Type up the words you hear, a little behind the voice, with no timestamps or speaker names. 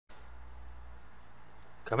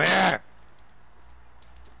Come here!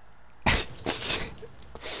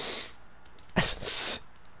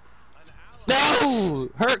 No!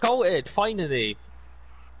 Hurt ulted, finally!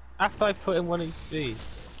 After I put in 1 HP.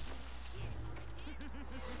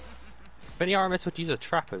 Benny Aramis would use a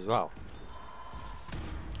trap as well.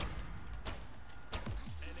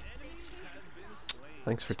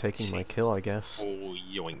 Thanks for taking my kill, I guess. Oh,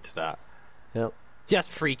 yoinked that. Yep. She has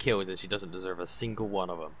 3 kills and she doesn't deserve a single one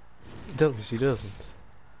of them. No, she doesn't.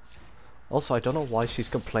 Also, I don't know why she's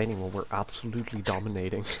complaining when we're absolutely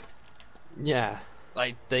dominating. Yeah,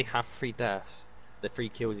 like, they have 3 deaths. The 3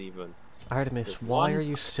 kills even. Artemis, There's why one. are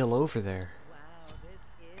you still over there? Wow, this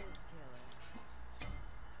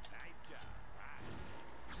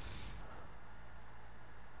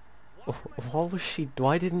is killer. What was she?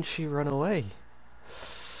 Why didn't she run away?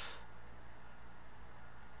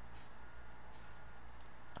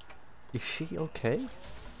 Is she okay?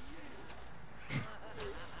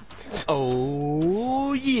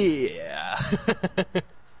 Oh, yeah!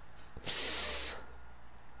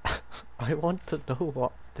 I want to know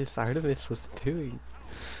what this Artemis was doing.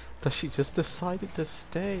 That she just decided to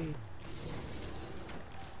stay.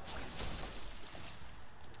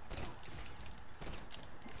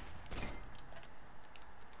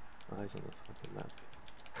 Eyes on the fucking map.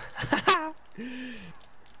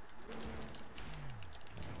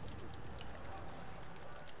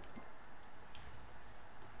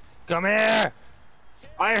 Come here!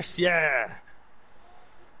 Ice, yeah!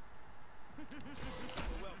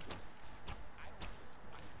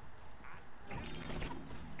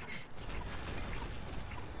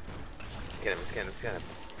 Get him, get him, get him.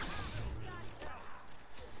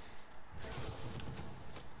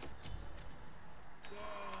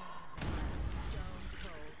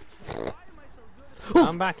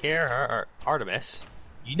 I'm back here, Artemis.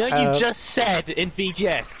 You know you just said in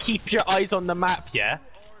VGS, keep your eyes on the map, yeah?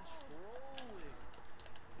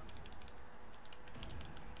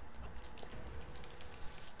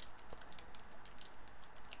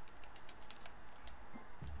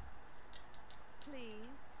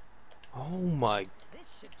 Please. Oh my... This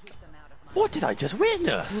should keep them out of my What did I just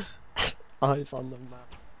witness? Eyes on the map.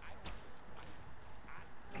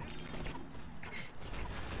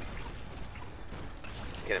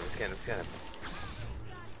 Get him, get him, get him.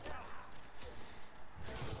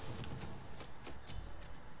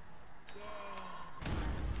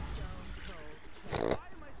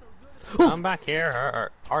 I'm back here,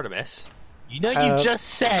 Artemis. You know you just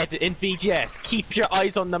said in VGS, keep your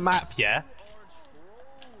eyes on the map, yeah?